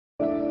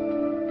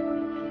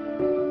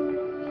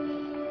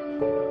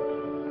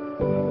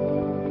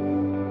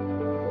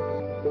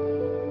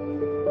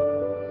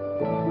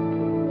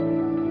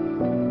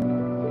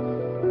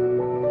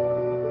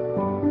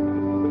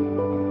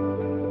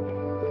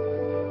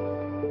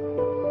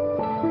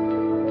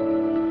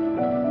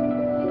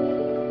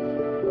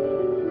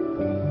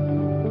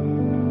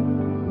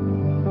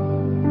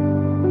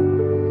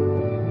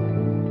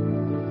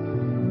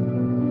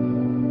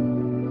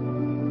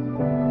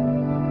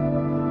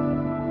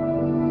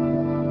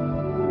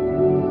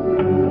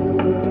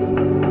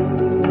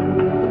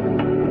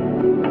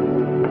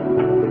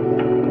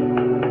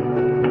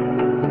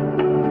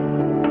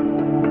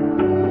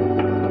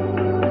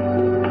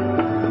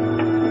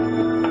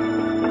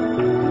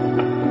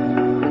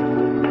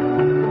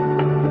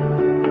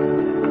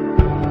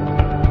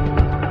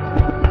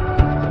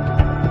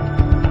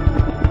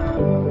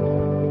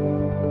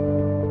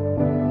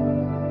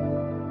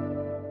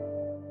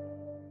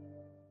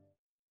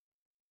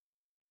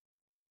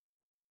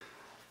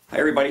Hi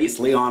everybody, it's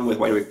Leon with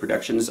Wide Awake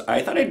Productions.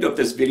 I thought I'd do up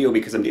this video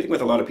because I'm dealing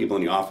with a lot of people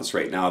in the office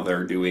right now that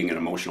are doing an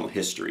emotional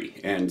history.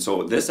 And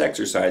so this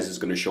exercise is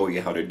going to show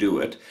you how to do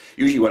it.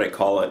 Usually what I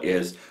call it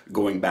is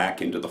going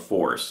back into the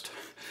forest,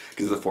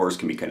 because the forest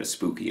can be kind of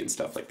spooky and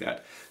stuff like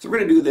that. So we're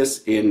going to do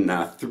this in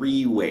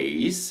three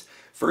ways.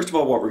 First of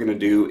all, what we're going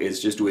to do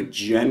is just do a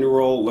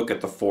general look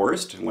at the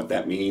forest. And what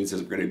that means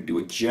is we're going to do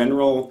a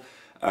general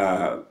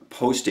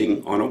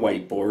posting on a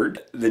whiteboard.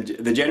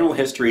 The general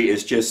history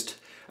is just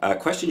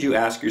questions you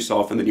ask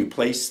yourself, and then you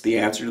place the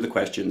answer to the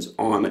questions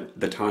on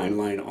the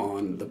timeline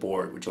on the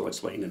board, which I'll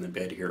explain in a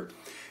bit here.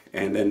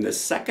 And then the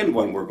second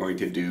one we're going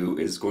to do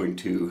is going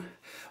to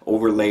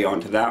overlay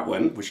onto that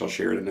one, which I'll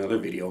share in another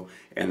video.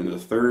 And then the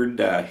third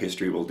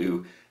history we'll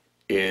do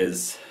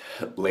is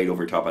laid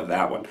over top of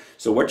that one.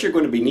 So what you're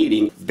going to be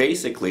needing,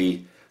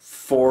 basically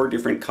 4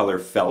 different color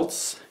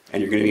felts,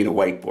 and you're going to need a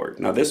whiteboard.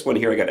 Now this one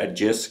here I got at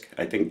JISC.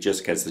 I think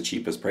JISC has the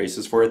cheapest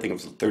prices for it. I think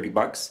it was 30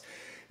 bucks.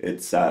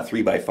 It's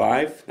 3 by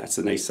 5. That's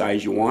the nice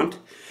size you want.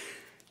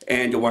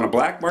 And you'll want a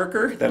black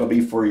marker. That'll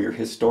be for your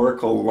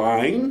historical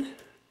line.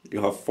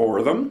 You'll have 4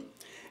 of them.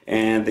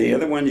 And the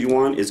other one you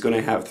want is going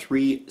to have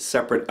 3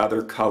 separate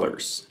other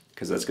colors,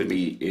 because that's going to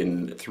be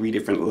in 3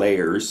 different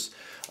layers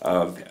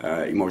of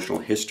emotional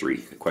history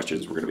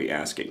questions we're going to be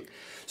asking.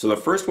 So the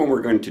first one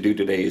we're going to do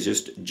today is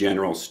just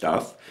general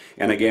stuff.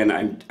 And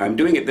again, I'm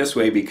doing it this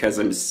way because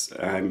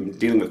I'm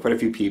dealing with quite a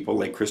few people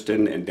like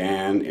Kristen and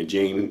Dan and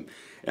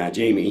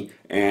Jamie,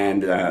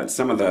 and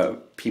some of the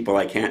people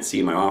I can't see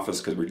in my office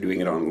because we're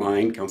doing it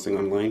online, counseling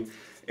online,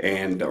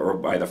 and or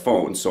by the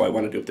phone. So I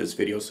want to do this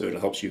video so it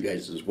helps you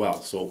guys as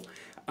well. So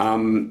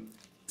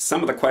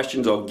some of the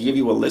questions, I'll give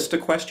you a list of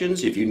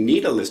questions. If you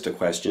need a list of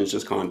questions,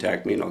 just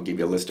contact me and I'll give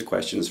you a list of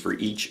questions for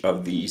each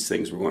of these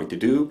things we're going to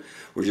do.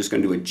 We're just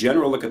going to do a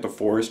general look at the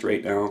forest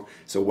right now.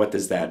 So what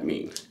does that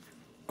mean?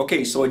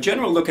 Okay, so a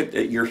general look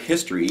at your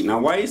history. Now,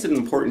 why is it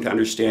important to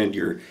understand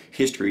your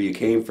history you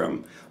came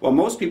from? Well,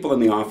 most people in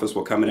the office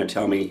will come in and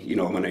tell me, you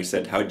know, when I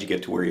said, how'd you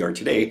get to where you are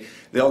today?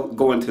 They'll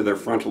go into their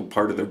frontal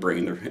part of their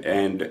brain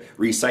and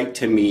recite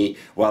to me,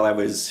 well, I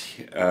was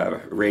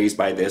raised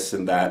by this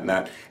and that and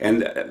that.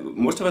 And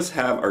most of us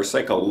have our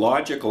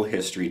psychological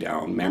history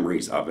down,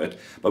 memories of it,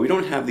 but we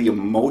don't have the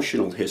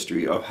emotional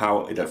history of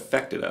how it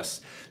affected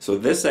us. So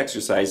this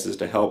exercise is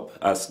to help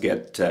us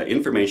get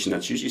information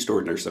that's usually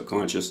stored in our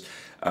subconscious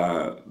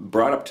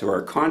brought up to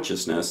our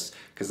consciousness,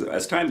 because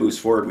as time moves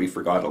forward we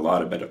forgot a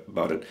lot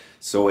about it.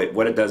 So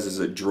what it does is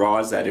it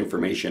draws that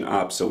information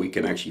up so we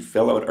can actually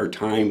fill out our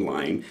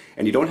timeline.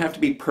 And you don't have to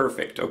be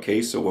perfect,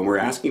 okay? So when we're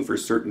asking for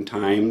certain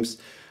times,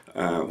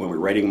 when we're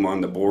writing them on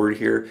the board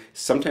here,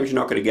 sometimes you're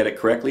not going to get it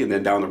correctly, and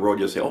then down the road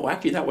you'll say, oh,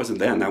 actually that wasn't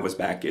then, that was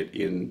back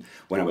in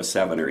when I was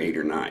 7 or 8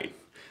 or 9.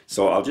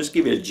 So I'll just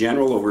give you a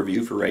general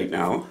overview for right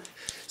now.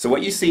 So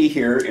what you see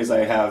here is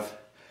I have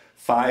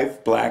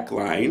 5 black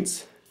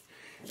lines,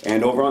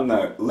 and over on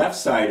the left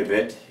side of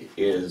it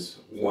is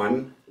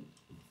 1,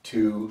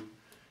 2,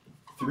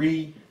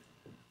 3,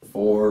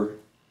 4,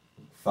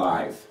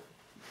 5.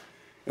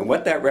 And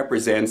what that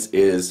represents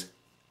is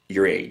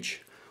your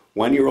age.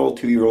 1-year-old,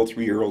 2-year-old,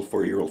 3-year-old,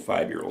 4-year-old,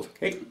 5-year-old.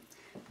 Okay.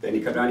 Then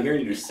you come down here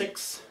and you do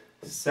 6,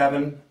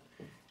 7,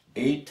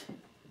 8,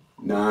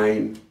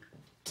 9,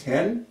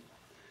 10,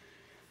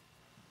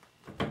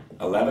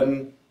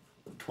 11,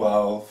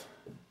 12,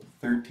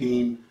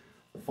 13,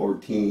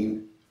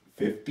 14,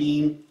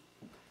 15,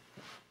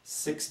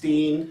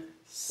 16,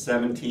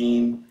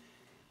 17,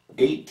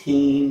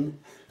 18,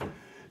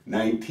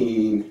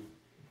 19,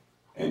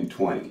 and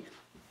 20.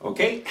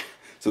 Okay?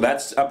 So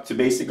that's up to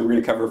basically, we're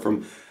going to cover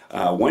from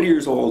 1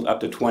 year old up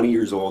to 20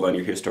 years old on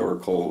your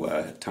historical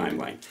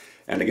timeline.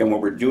 And again,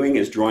 what we're doing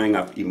is drawing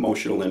up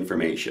emotional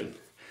information.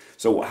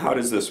 So how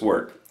does this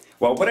work?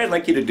 Well, what I'd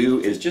like you to do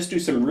is just do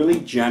some really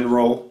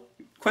general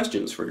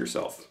questions for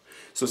yourself.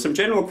 So some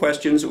general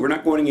questions. We're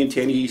not going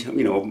into any,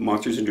 you know,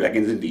 monsters and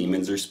dragons and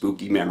demons or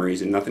spooky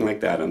memories and nothing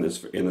like that in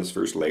this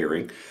first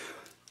layering.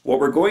 What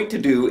we're going to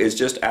do is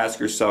just ask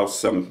yourself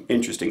some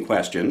interesting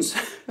questions,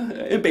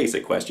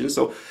 basic questions.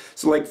 So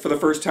like for the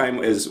first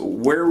time is,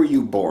 where were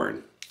you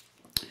born?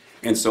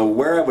 And so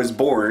where I was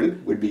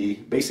born would be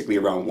basically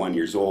around 1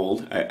 year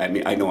old. I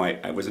mean, I know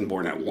I wasn't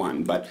born at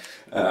 1, but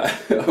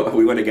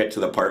we want to get to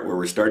the part where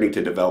we're starting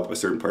to develop a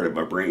certain part of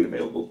our brain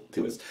available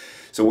to us.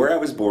 So where I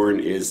was born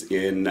is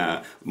in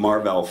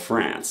Marvel,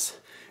 France.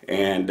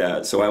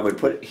 And so I would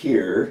put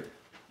here,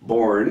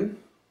 born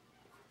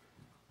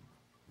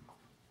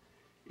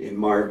in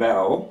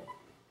Marvel.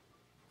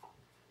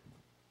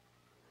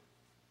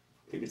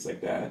 I think it's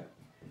like that.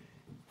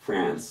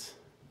 France.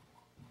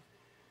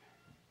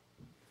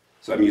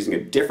 So I'm using a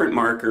different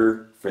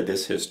marker for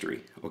this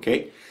history,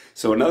 okay?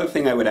 So another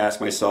thing I would ask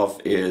myself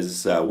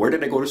is, where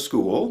did I go to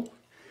school?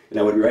 And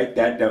I would write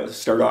that down,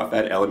 start off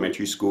at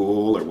elementary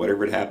school or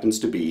whatever it happens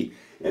to be.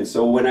 And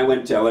so when I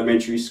went to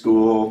elementary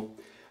school,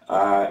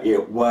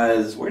 it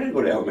was, where did I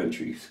go to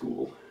elementary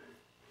school?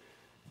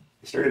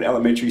 I started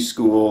elementary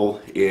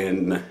school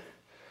in,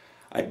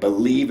 I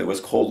believe it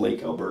was Cold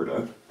Lake,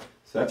 Alberta.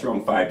 So that's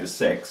around 5 to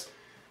 6.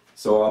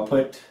 So I'll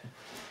put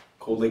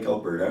Cold Lake,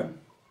 Alberta.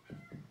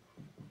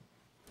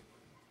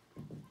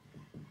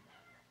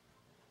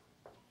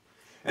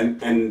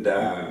 And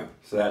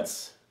so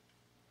that's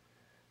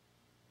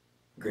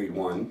grade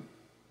 1.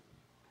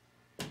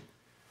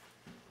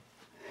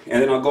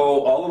 And then I'll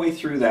go all the way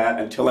through that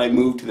until I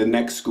move to the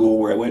next school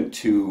where I went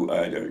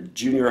to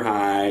junior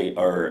high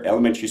or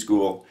elementary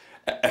school,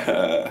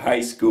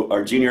 high school,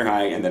 or junior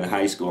high, and then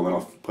high school, and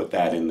I'll put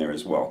that in there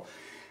as well.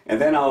 And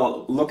then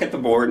I'll look at the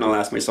board and I'll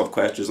ask myself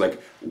questions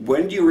like,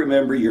 when do you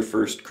remember your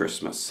first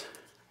Christmas?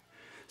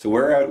 So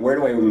where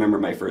do I remember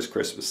my first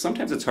Christmas?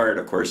 Sometimes it's hard,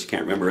 of course, you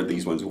can't remember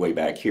these ones way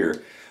back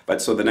here.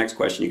 But so the next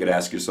question you could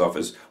ask yourself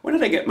is, when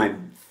did I get my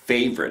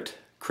favorite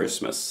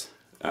Christmas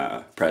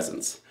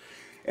presents?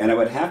 And I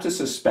would have to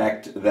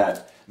suspect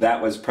that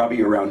that was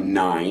probably around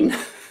 9.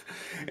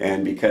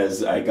 And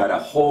because I got a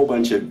whole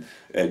bunch of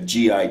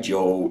G.I.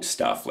 Joe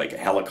stuff, like a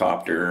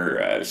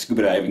helicopter,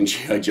 scuba diving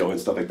G.I. Joe and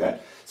stuff like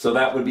that. So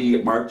that would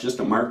be marked,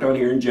 just marked on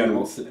here in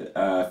general,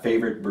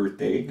 favorite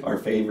birthday, or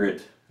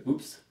favorite,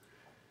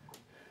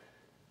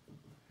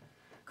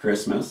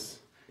 Christmas.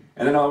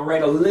 And then I'll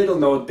write a little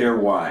note there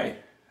why.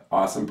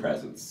 Awesome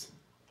presents.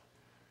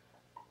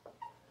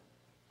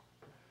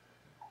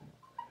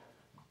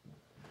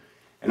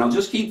 And I'll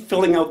just keep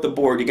filling out the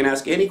board. You can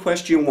ask any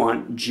question you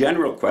want,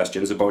 general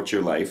questions about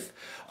your life.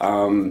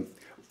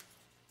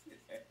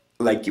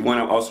 Like you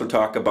want to also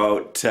talk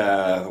about,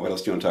 what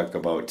else do you want to talk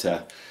about?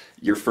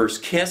 Your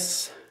first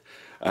kiss,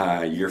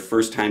 your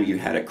first time you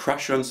had a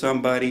crush on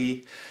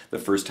somebody, the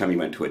first time you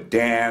went to a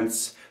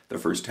dance, the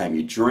first time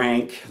you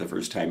drank, the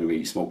first time you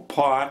maybe smoked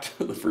pot,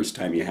 the first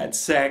time you had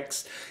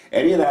sex.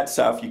 Any of that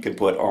stuff you can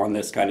put on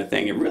this kind of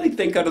thing and really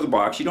think out of the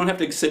box. You don't have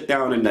to sit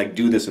down and like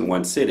do this in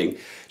one sitting.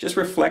 Just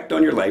reflect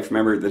on your life.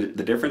 Remember,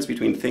 the difference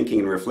between thinking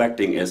and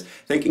reflecting is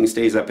thinking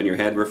stays up in your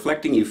head.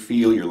 Reflecting, you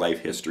feel your life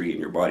history in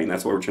your body. And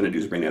that's what we're trying to do,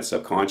 is bring that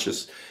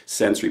subconscious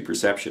sensory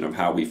perception of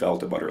how we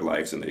felt about our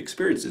lives and the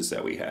experiences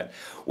that we had.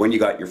 When you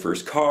got your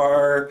first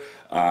car,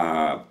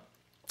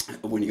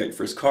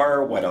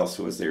 what else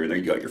was there? Then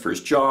you got your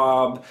first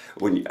job,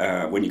 when you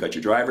got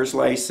your driver's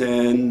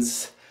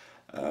license,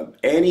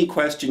 any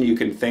question you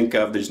can think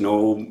of. There's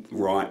no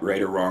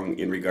right or wrong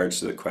in regards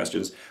to the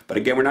questions. But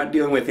again, we're not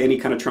dealing with any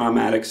kind of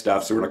traumatic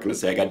stuff, so we're not going to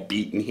say I got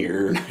beaten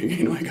here,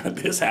 I got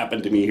this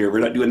happened to me here. We're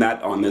not doing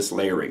that on this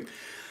layering.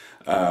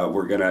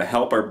 We're going to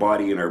help our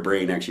body and our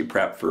brain actually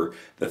prep for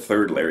the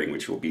third layering,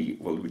 which we'll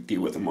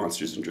deal with the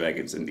monsters and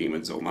dragons and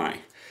demons, oh my.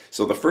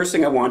 So the first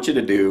thing I want you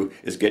to do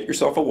is get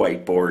yourself a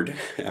whiteboard.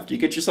 After you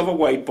get yourself a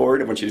whiteboard,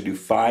 I want you to do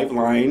 5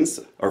 lines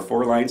or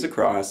 4 lines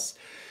across.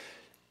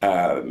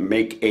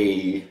 Make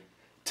a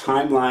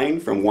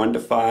timeline from 1 to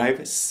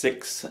 5,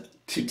 6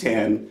 to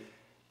 10,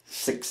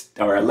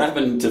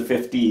 11 to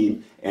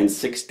 15, and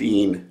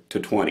 16 to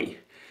 20.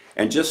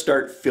 And just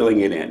start filling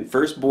it in.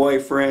 First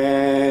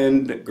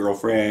boyfriend,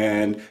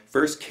 girlfriend,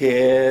 first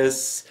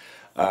kiss,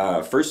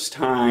 first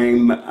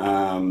time,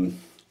 the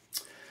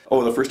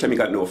first time you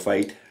got into a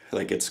fight,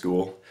 like at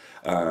school.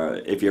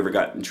 If you ever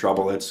got in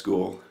trouble at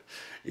school.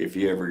 If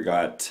you ever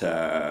got,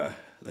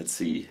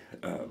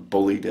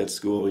 bullied at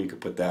school, you could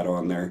put that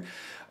on there.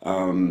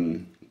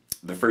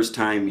 The first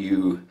time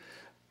you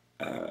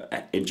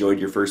enjoyed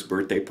your first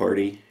birthday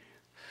party.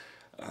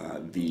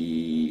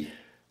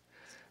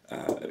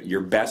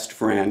 Your best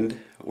friend,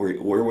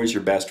 where was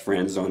your best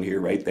friends on here?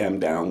 Write them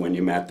down when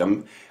you met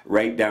them.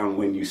 Write down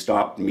when you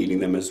stopped meeting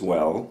them as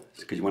well,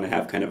 because you want to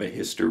have kind of a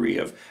history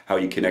of how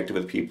you connected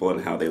with people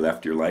and how they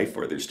left your life,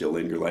 or they're still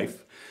in your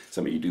life.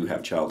 Some of you do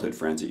have childhood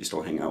friends that you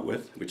still hang out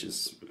with, which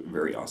is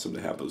very awesome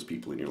to have those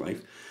people in your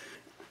life.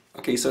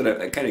 Okay, so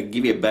to kind of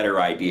give you a better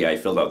idea, I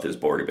filled out this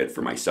board a bit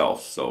for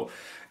myself, so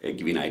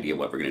give you an idea of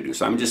what we're going to do.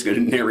 So I'm just going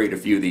to narrate a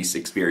few of these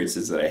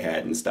experiences that I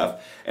had and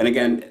stuff. And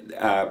again,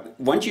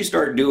 once you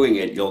start doing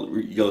it,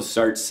 you'll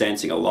start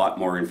sensing a lot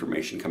more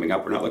information coming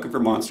up. We're not looking for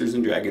monsters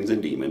and dragons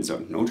and demons, so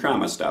no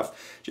trauma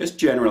stuff, just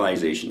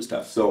generalization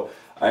stuff. So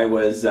I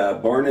was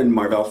born in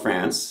Marvel,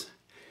 France.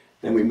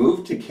 Then we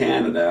moved to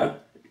Canada,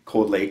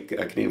 Cold Lake,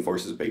 Canadian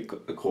Forces Base,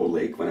 Cold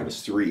Lake, when I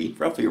was 3,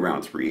 roughly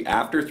around 3.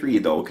 After 3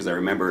 though, because I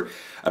remember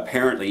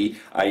apparently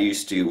I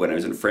used to, when I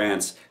was in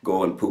France,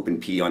 go and poop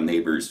and pee on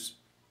neighbors'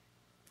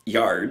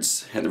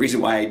 yards. And the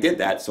reason why I did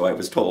that, so I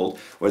was told,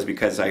 was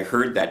because I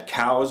heard that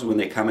cows, when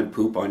they come and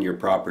poop on your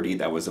property,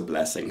 that was a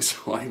blessing.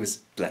 So I was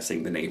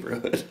blessing the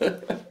neighborhood.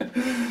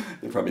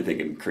 They're probably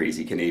thinking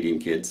crazy Canadian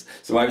kids.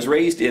 So I was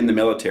raised in the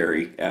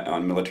military,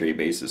 on military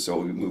bases, so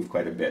we moved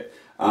quite a bit.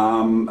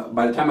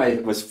 By the time I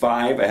was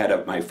 5, I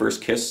had my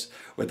first kiss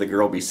with the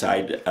girl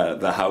beside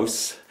the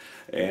house.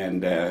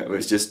 And it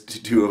was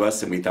just 2 of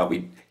us, and we thought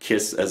we'd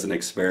kiss as an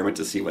experiment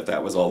to see what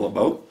that was all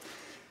about.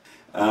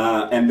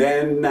 And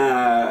then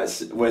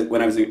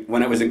when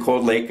I was in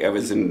Cold Lake, I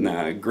was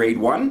in grade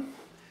 1,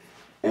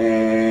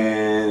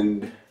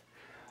 and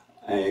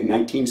in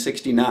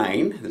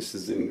 1969, this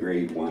is in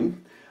grade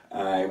 1,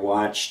 I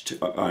watched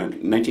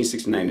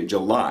 1969 in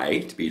July,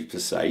 to be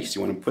precise.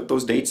 You want to put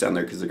those dates on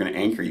there because they're going to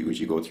anchor you as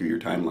you go through your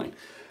timeline.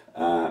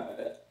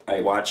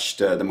 I watched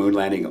the moon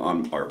landing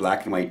on our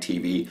black and white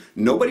TV.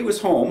 Nobody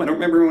was home. I don't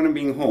remember anyone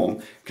being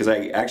home because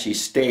I actually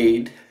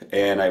stayed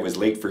and I was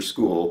late for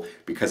school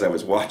because I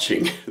was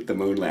watching the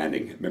moon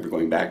landing. I remember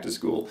going back to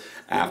school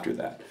after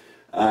that.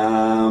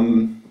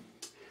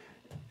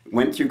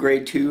 Went through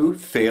grade 2,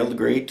 failed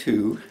grade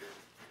 2.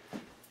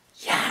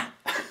 Yeah!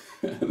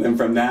 And then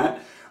from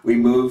that, we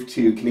moved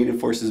to Canadian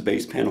Forces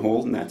Base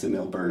Penhold, and that's in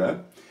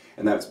Alberta.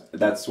 And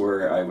that's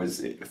where I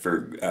was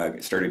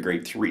started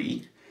grade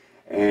 3.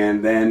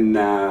 And then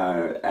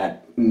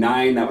at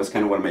 9, that was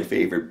kind of one of my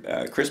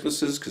favorite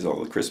Christmases, because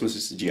all the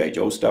Christmases, the G.I.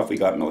 Joe stuff, we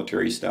got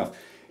military stuff.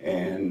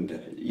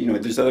 And, you know,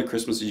 there's other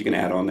Christmases you can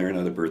add on there and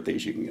other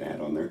birthdays you can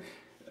add on there.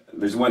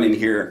 There's one in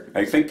here,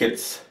 I think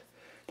it's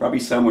probably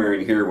somewhere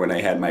in here when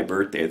I had my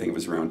birthday, I think it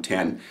was around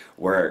 10,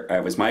 where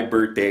it was my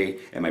birthday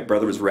and my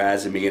brother was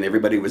razzing me and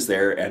everybody was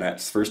there, and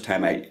that's the first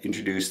time I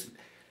introduced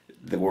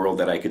the world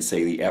that I could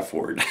say the F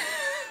word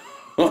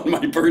on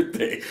my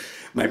birthday.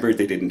 My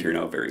birthday didn't turn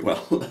out very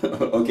well.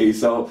 Okay,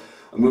 so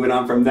moving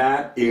on from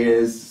that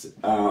is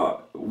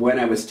when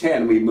I was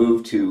 10, we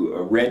moved to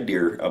Red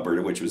Deer,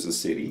 Alberta, which was a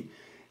city,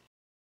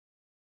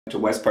 to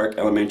West Park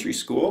Elementary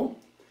School.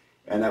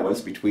 And that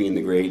was between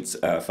the grades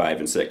 5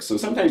 and 6. So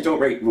sometimes don't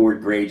write the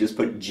word grade, just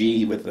put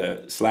G with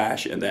a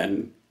slash and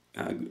then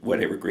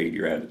whatever grade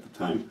you're at the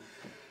time.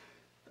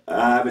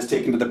 I was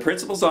taken to the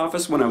principal's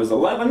office when I was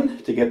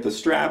 11 to get the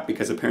strap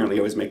because apparently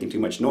I was making too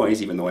much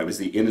noise, even though I was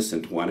the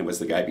innocent one. It was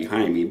the guy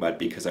behind me, but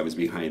because I was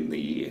behind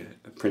the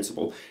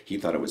principal, he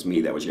thought it was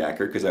me that was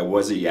yacker, because I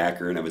was a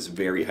yacker and I was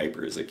very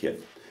hyper as a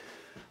kid.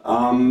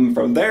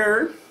 From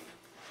there,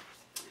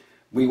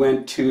 we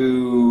went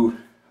to...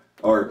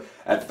 Or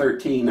at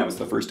 13, that was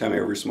the first time I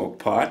ever smoked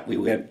pot. We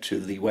went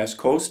to the West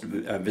Coast,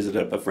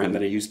 visited a friend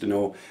that I used to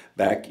know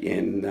back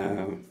in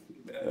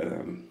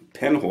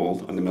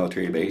Penhold on the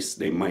military base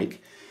named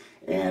Mike.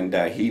 And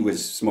he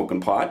was smoking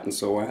pot, and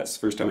so that's the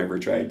first time I ever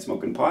tried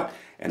smoking pot.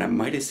 And I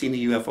might have seen a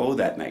UFO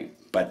that night,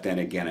 but then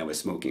again, I was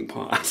smoking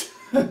pot.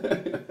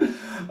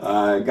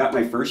 Got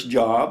my first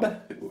job,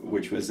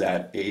 which was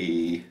at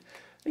I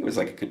think it was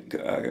like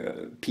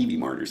a PV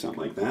Mart or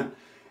something like that.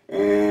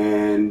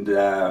 And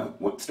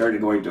started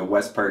going to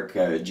West Park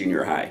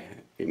Junior High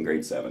in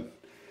grade 7.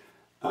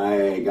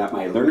 I got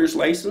my learner's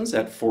license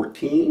at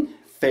 14,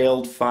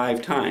 failed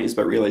 5 times,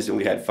 but realized I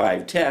only had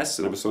 5 tests,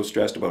 and I was so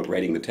stressed about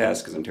writing the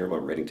tests, because I'm terrible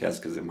at writing tests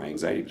because of my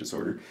anxiety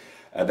disorder,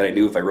 that I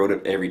knew if I wrote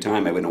it every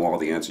time I would know all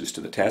the answers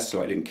to the test,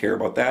 so I didn't care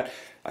about that.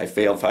 I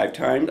failed 5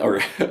 times,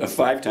 or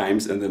 5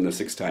 times, and then the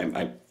 6th time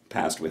I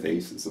passed with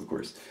aces, of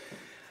course.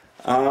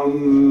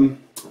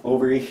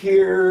 Over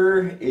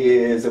here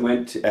is,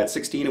 at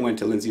 16, I went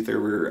to Lindsay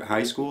Thurber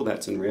High School,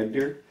 that's in Red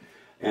Deer,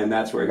 and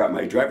that's where I got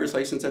my driver's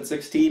license at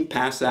 16,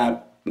 passed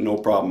that, no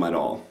problem at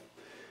all.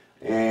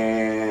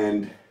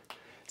 And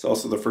it's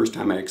also the first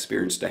time I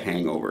experienced a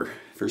hangover,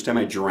 first time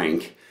I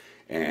drank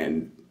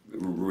and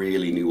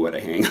really knew what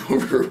a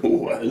hangover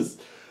was.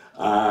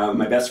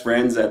 My best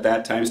friends at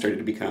that time started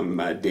to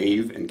become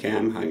Dave and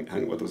Cam,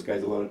 hung with those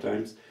guys a lot of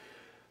times.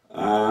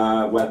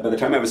 By the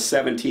time I was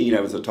 17, I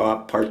was a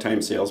top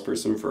part-time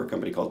salesperson for a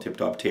company called Tip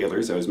Top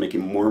Tailors. I was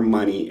making more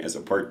money as a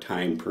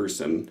part-time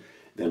person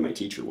than my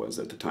teacher was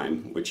at the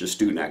time, which a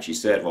student actually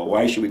said, well,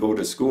 why should we go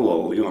to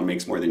school? Leon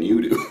makes more than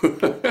you do,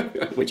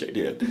 which I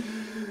did.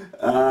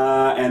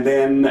 And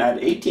then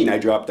at 18, I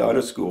dropped out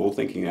of school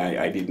thinking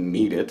I didn't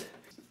need it.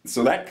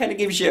 So that kind of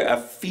gives you a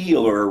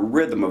feel or a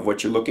rhythm of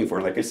what you're looking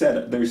for. Like I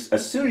said,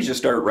 as soon as you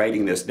start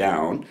writing this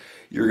down,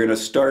 you're going to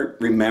start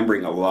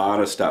remembering a lot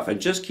of stuff,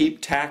 and just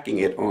keep tacking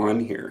it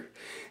on here.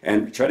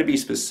 And try to be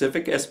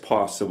specific as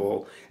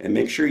possible, and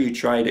make sure you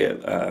try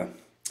to,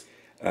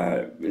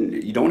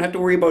 you don't have to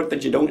worry about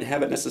that you don't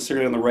have it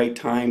necessarily on the right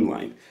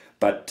timeline.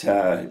 But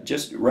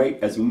just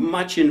write as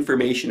much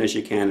information as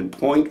you can in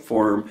point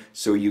form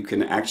so you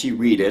can actually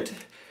read it.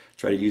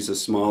 Try to use a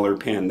smaller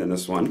pen than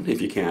this one,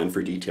 if you can,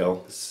 for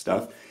detail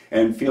stuff.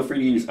 And feel free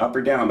to use up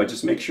or down, but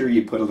just make sure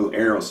you put a little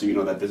arrow so you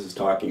know that this is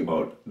talking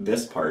about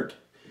this part,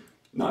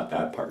 not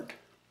that part.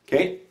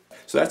 Okay?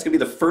 So that's going to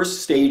be the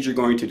first stage you're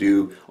going to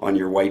do on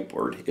your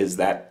whiteboard, is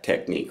that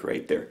technique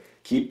right there.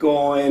 Keep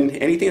going.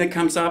 Anything that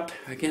comes up,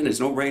 again, there's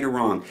no right or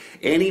wrong.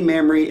 Any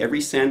memory,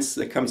 every sense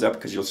that comes up,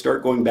 because you'll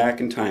start going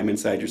back in time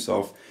inside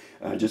yourself,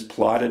 just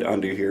plot it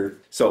under here.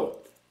 So,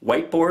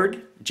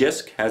 whiteboard,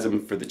 JISC has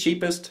them for the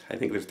cheapest. I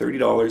think they're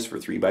 $30 for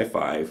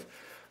 3x5.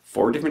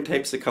 4 different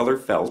types of color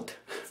felt.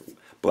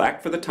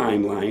 Black for the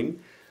timeline.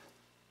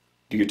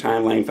 Do your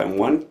timeline from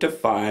 1 to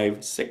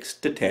 5, 6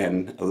 to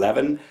 10,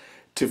 11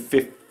 to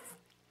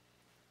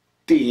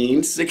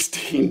 15,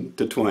 16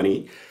 to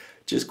 20.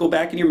 Just go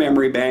back in your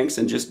memory banks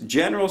and just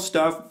general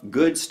stuff,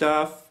 good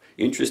stuff,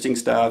 interesting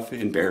stuff,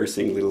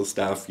 embarrassing little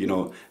stuff, you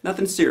know,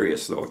 nothing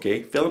serious though,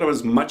 okay? Fill it out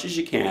as much as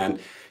you can. You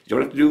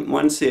don't have to do it in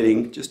one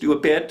sitting. Just do a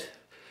bit,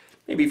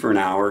 maybe for an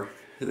hour,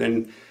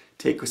 then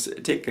take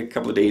a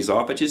couple of days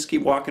off, but just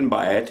keep walking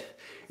by it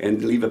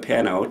and leave a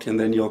pen out, and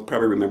then you'll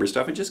probably remember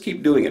stuff, and just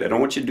keep doing it. I don't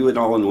want you to do it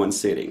all in one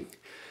sitting.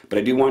 but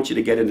I do want you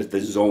to get into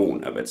the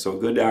zone of it. So a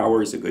good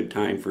hour is a good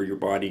time for your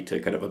body to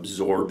kind of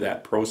absorb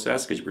that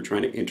process, because we're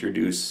trying to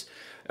introduce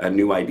a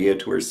new idea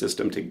to our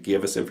system to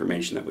give us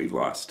information that we've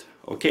lost.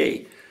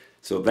 Okay,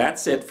 so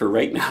that's it for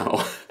right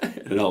now.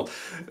 And I'll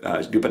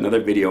do up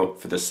another video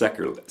for the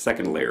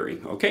second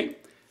layering. Okay,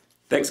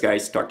 thanks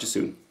guys, talk to you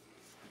soon.